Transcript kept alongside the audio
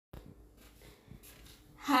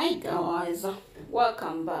Hi guys,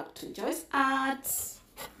 welcome back to Joyce Arts.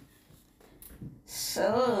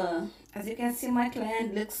 So, as you can see, my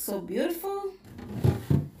client looks so beautiful,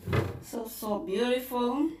 so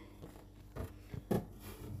beautiful.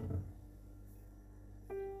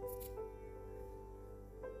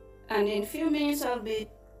 And in a few minutes, I'll be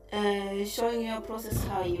showing you a process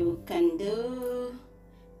how you can do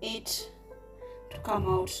it to come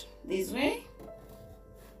out this way.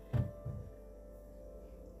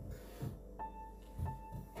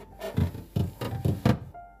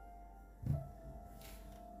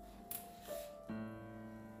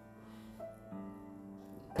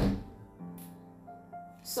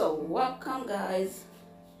 So welcome guys.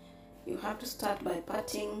 You have to start by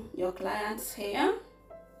parting your client's hair.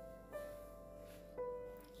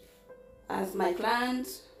 As my client,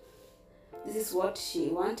 this is what she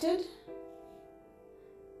wanted.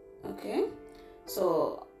 Okay,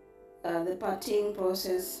 so the parting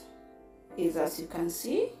process is as you can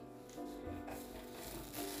see.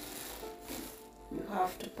 You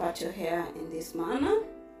have to part your hair in this manner.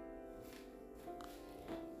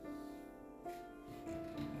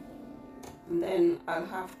 And then I'll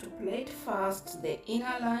have to plait first the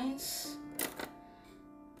inner lines,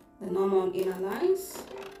 the normal inner lines.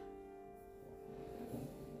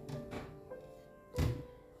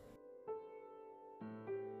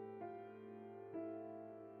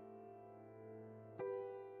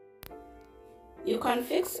 You can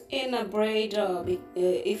fix in a braid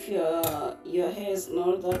if your hair is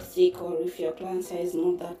not that thick, or if your client's hair is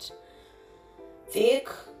not that thick.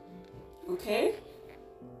 Okay.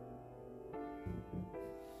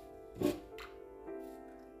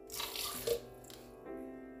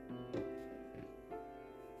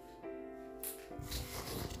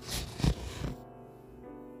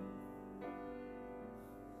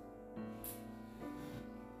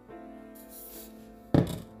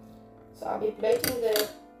 So I'll be plaiting the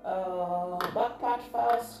back part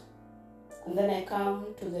first, and then I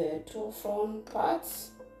come to the two front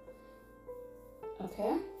parts.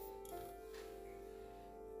 Okay.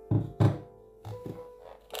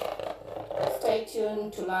 Stay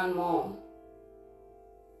tuned to learn more.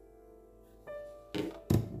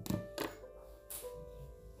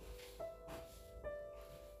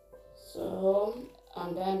 So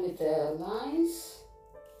I'm done with the lines.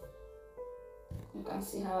 You can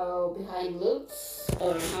see how behind looks,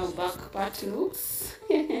 or how back part looks.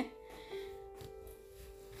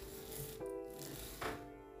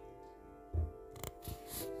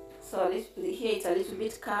 So here it's a little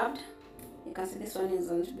bit curved. You can see this one is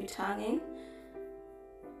a little bit hanging,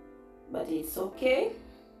 but it's okay.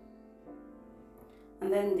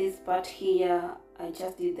 And then this part here, I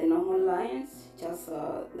just did the normal lines, just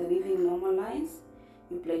the weaving normal lines.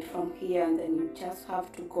 You plait from here, and then you just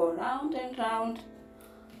have to go round and round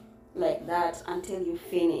like that until you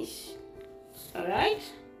finish. All right.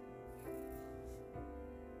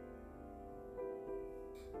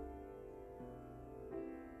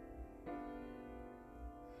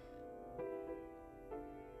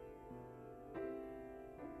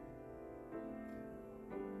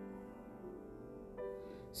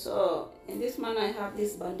 So in this manner, I have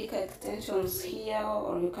these bandika extensions here,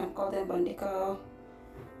 or you can call them bandika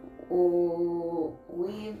or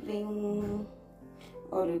weaving,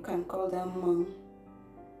 or you can call them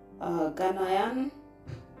ghanian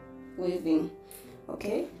weaving.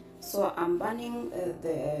 Okay, so I'm burning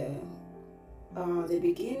the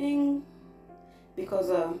beginning because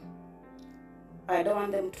I don't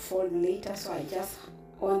want them to fold later, so I just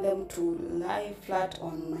want them to lie flat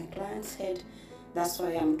on my client's head. That's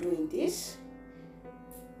why I'm doing this,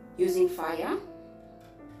 using fire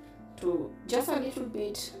to just a little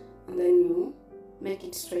bit, and then you make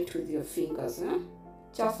it straight with your fingers,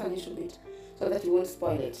 just a little bit, so that you won't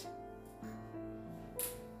spoil it.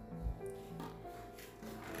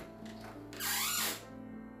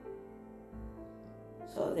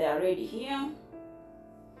 So they are ready here,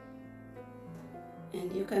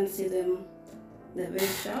 and you can see them, they're very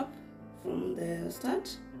sharp from the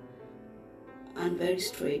start and very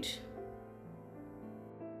straight.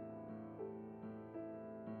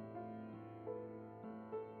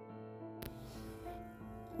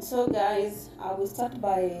 So guys, I will start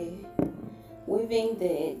by weaving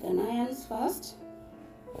the ghanians first,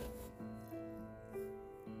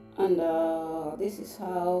 and this is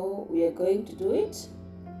how we are going to do it.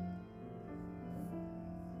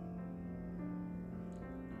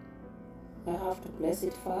 I have to place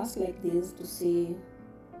it first like this to see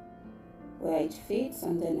where it fits,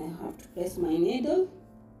 and then I have to place my needle.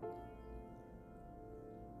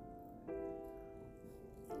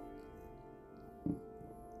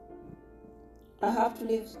 I have to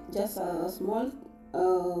leave just a small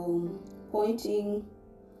pointing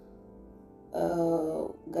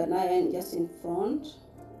ghanian just in front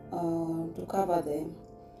to cover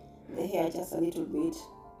the hair just a little bit.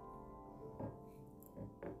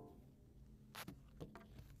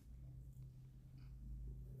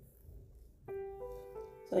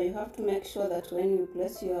 So you have to make sure that when you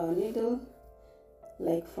place your needle,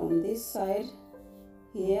 like from this side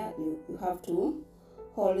here, you have to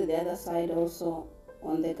hold the other side also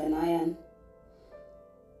on the ghanian.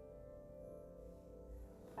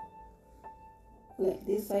 Like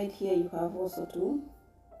this side here, you have also to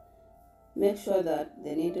make sure that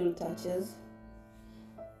the needle touches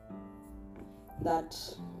that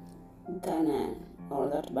ghanian or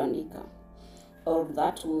that bandika or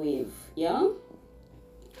that wave. Yeah,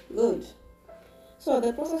 good. So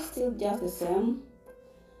the process is still just the same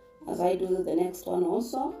as I do the next one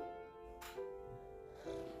also.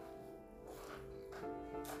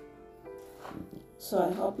 So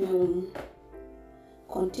I hope you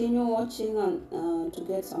continue watching and to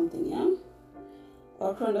get something, yeah,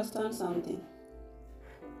 or to understand something.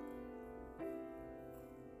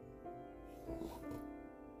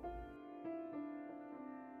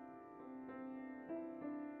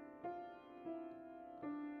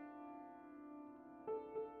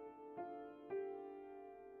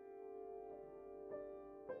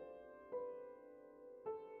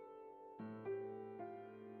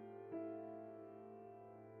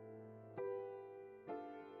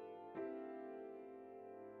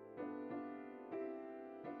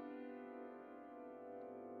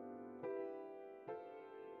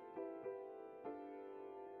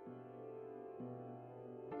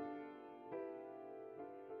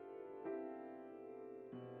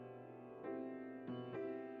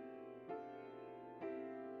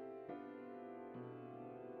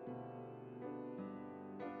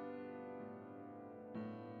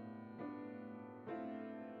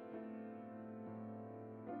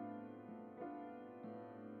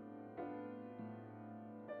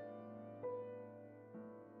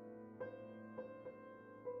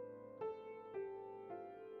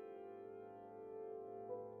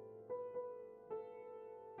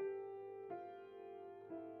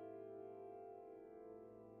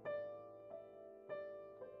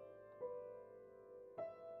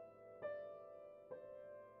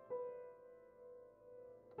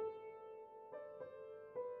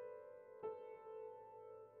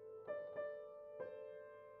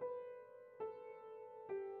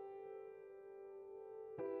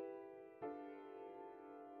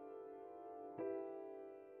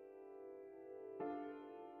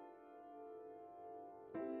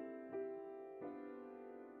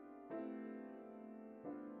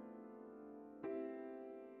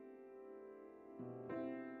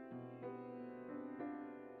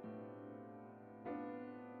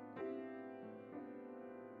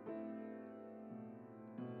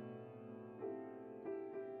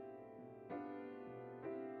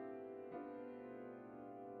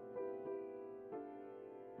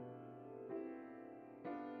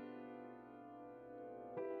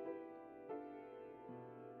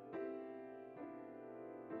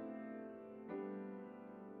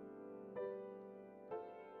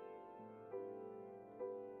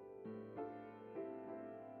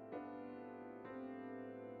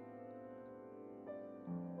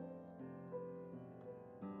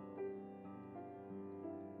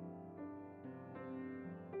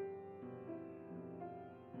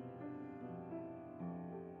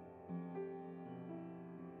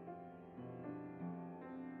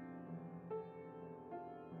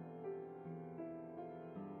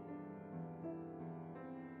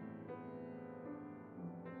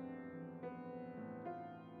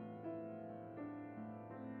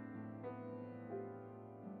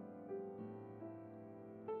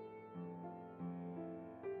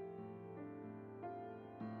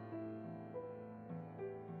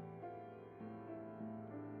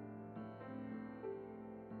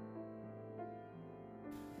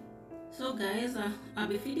 So guys, I'll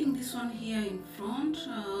be feeding this one here in front.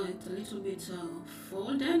 It's a little bit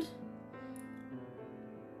folded.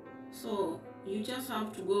 So you just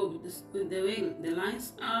have to go with, with the way the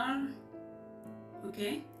lines are,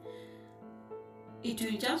 okay? It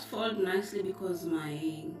will just fold nicely because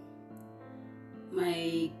my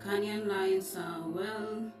Kenyan lines are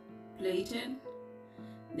well plated.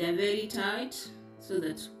 They're very tight so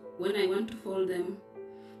that when I want to fold them,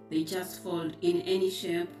 they just fold in any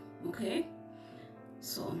shape, okay?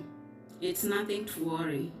 So it's nothing to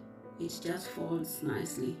worry, it just folds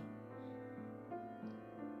nicely.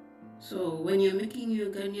 So when you're making your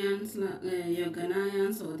Ghanaians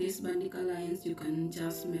or these bandika lines, you can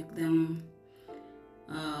just make them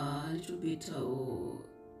a little bit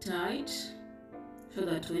tight, so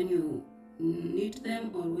that when you knit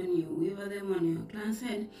them or when you weave them on your client's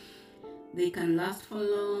head, they can last for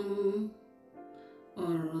long,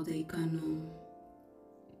 or they can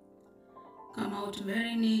come out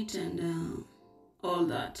very neat and all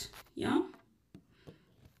that. Yeah,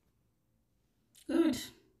 good.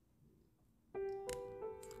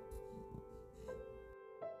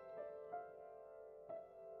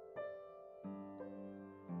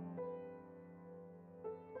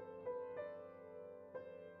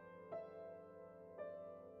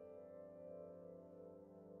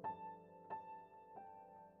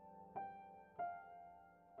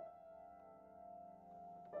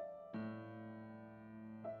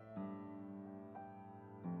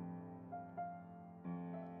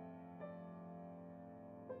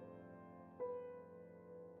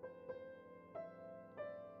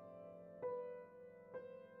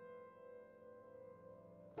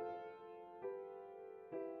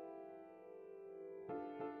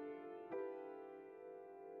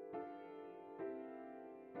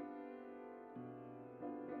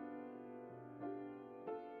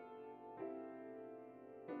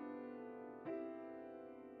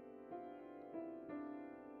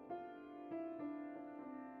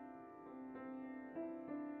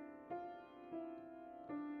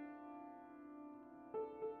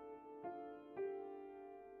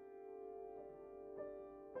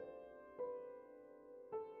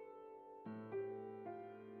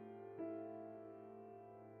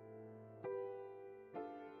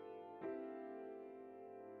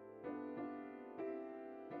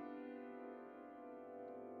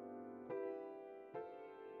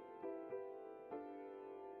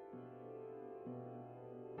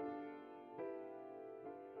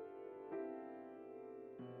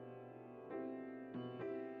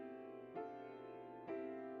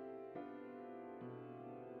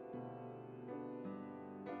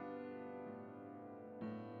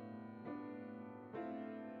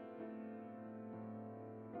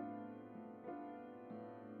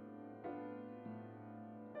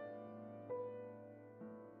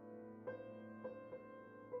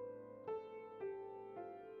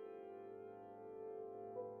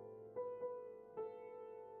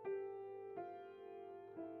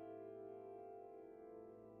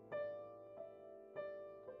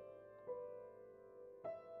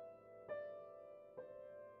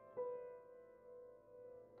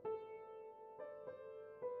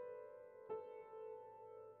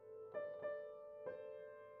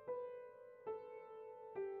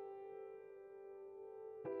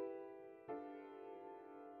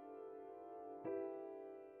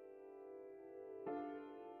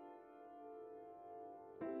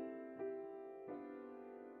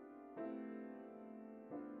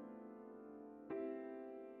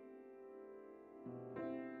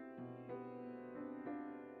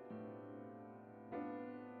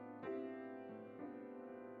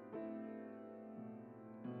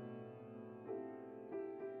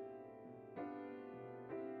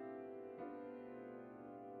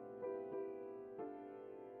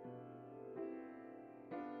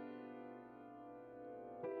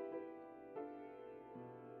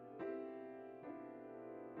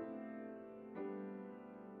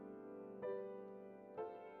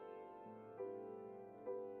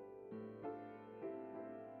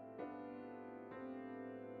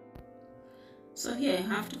 So here I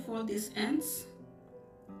have to fold these ends,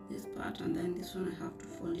 this part, and then this one I have to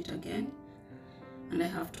fold it again, and I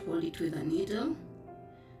have to hold it with a needle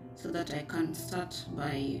so that I can start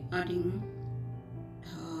by adding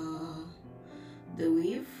the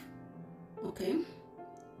weave. Okay.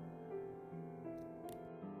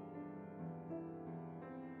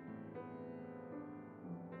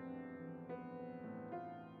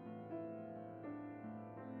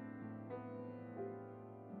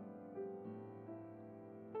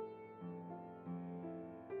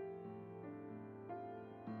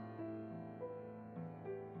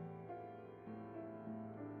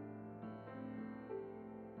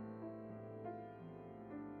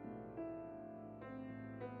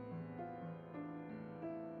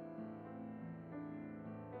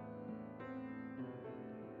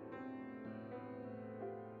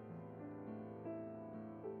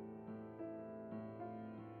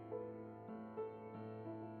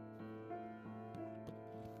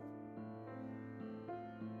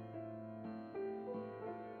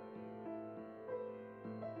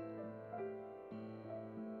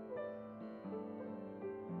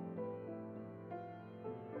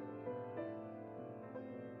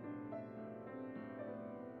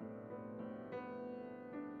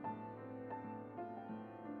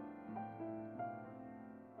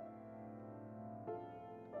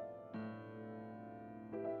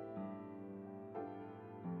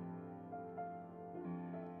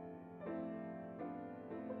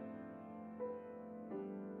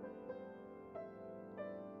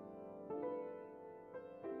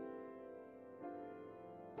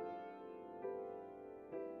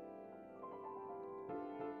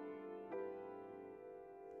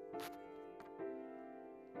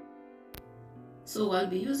 So I'll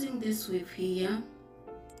be using this weave here,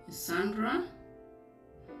 Sandra.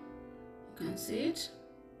 You can see it.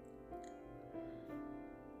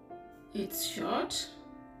 It's short.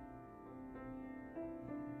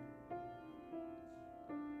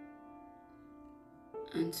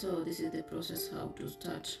 And so this is the process how to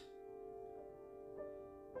start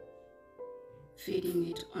feeding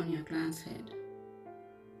it on your client's head.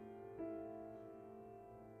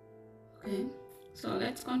 Okay, so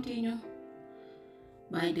let's continue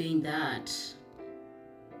by doing that.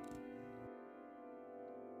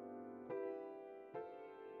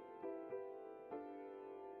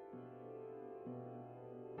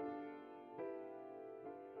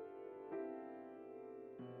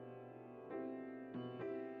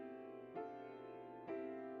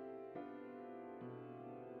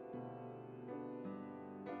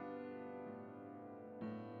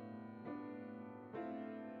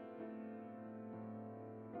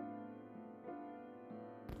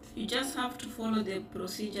 You just have to follow the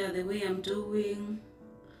procedure the way I'm doing.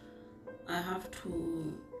 I have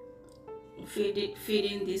to feed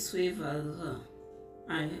in this weave as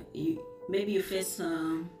maybe you face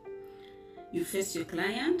your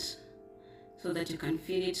client so that you can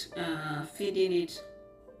feed in it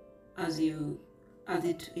as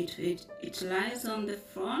it lies on the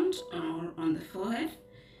front or on the forehead,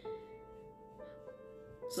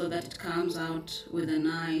 so that it comes out with a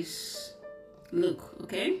nice look.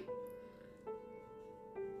 Okay,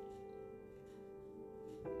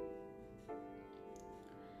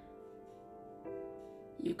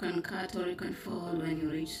 you can cut or you can fold when you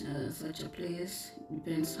reach such a place.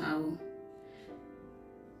 Depends how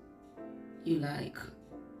you like.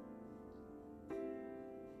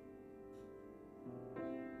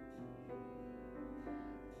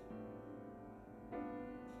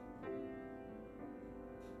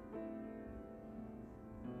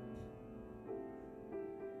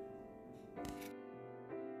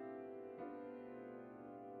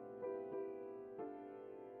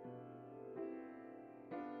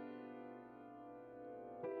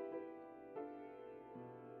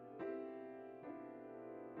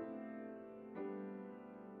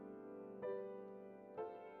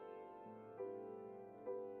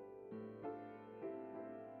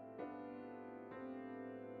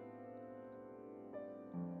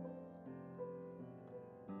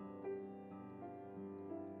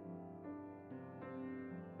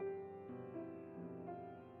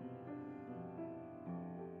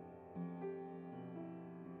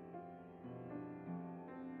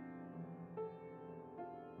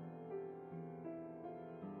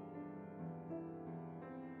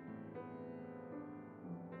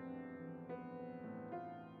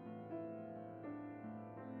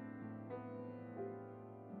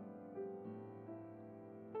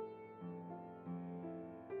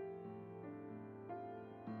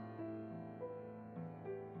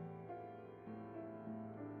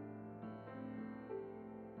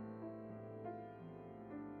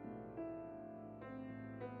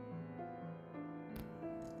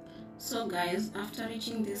 So guys, after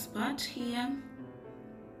reaching this part here,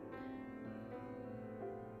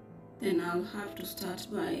 then I'll have to start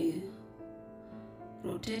by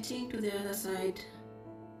rotating to the other side,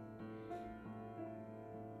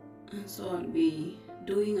 and so I'll be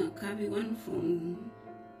doing a curvy one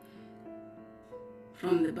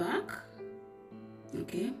from the back.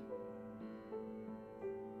 Okay,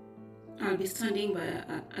 I'll be standing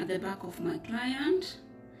at the back of my client,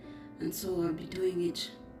 and so I'll be doing it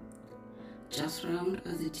just round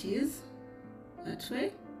as it is, that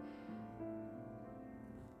way.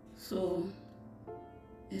 So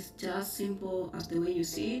it's just simple as the way you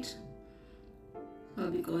see it.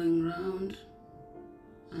 I'll be going round.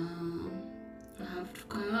 I have to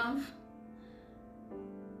curve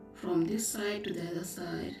from this side to the other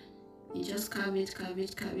side. You just curve it,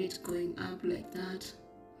 going up like that.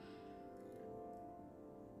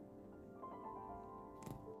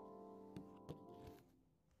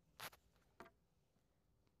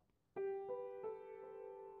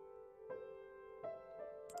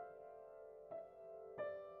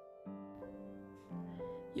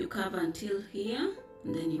 You curve until here,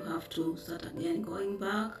 and then you have to start again going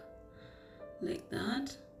back like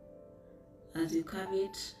that as you curve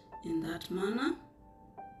it in that manner.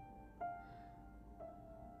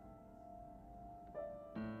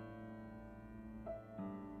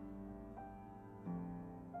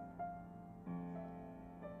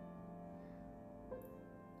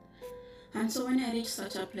 And so when I reach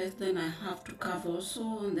such a place, then I have to curve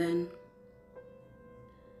also, and then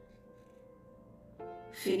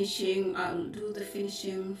finishing, I'll do the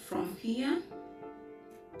finishing from here.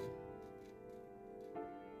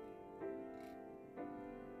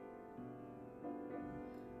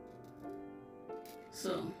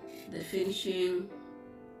 So the finishing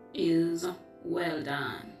is well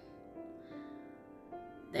done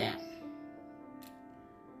there.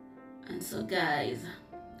 And so guys,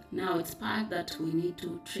 now it's part that we need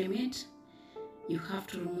to trim it. You have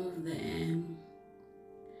to remove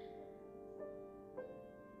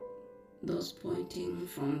those pointing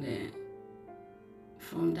from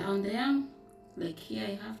down there. Like here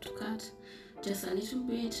I have to cut just a little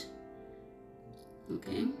bit,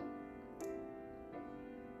 okay,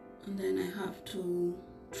 and then I have to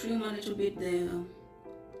trim a little bit the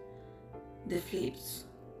flips,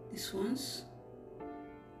 these ones.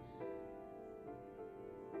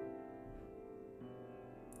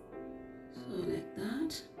 So like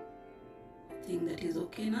that. I think that is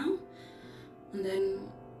okay now. And then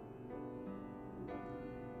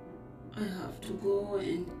I have to go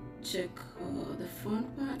and check the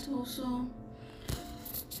front part also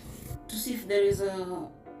to see if there is a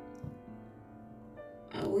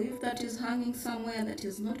weave that is hanging somewhere that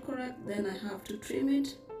is not correct. Then I have to trim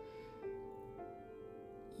it.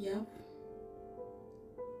 Yep.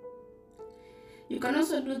 You can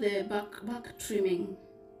also do the back trimming.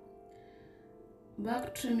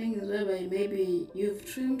 Back trimming is whereby maybe you've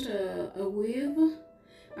trimmed a weave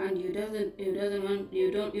and you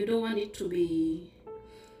don't want it to be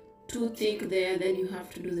too thick there. Then you have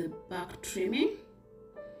to do the back trimming.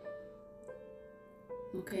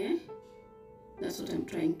 Okay, that's what I'm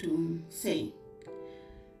trying to say.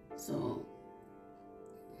 So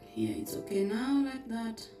here it's okay now, like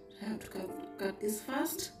that. I have to cut this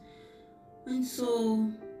first. And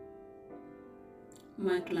so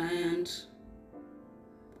my client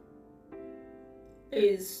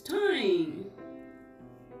is tying.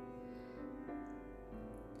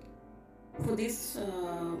 For these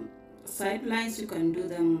side lines, you can do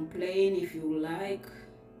them plain if you like.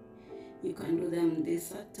 You can do them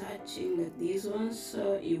this attaching like these ones,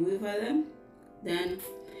 so you weave them, then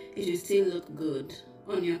it will still look good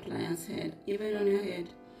on your client's head, even on your head.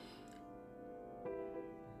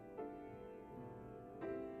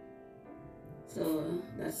 So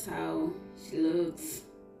that's how she looks.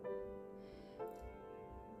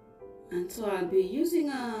 And so I'll be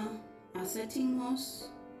using a setting mouse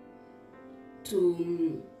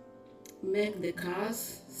to make the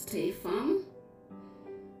curls stay firm.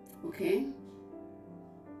 Okay,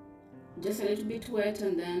 just a little bit wet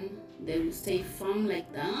and then they will stay firm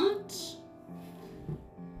like that.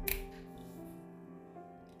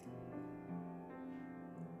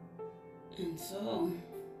 And so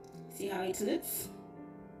see how it looks.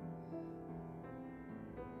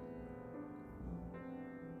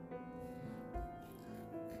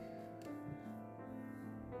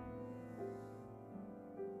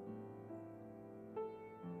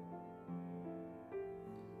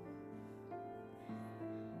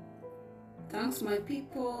 Thanks my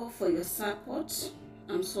people for your support.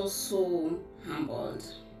 I'm so humbled.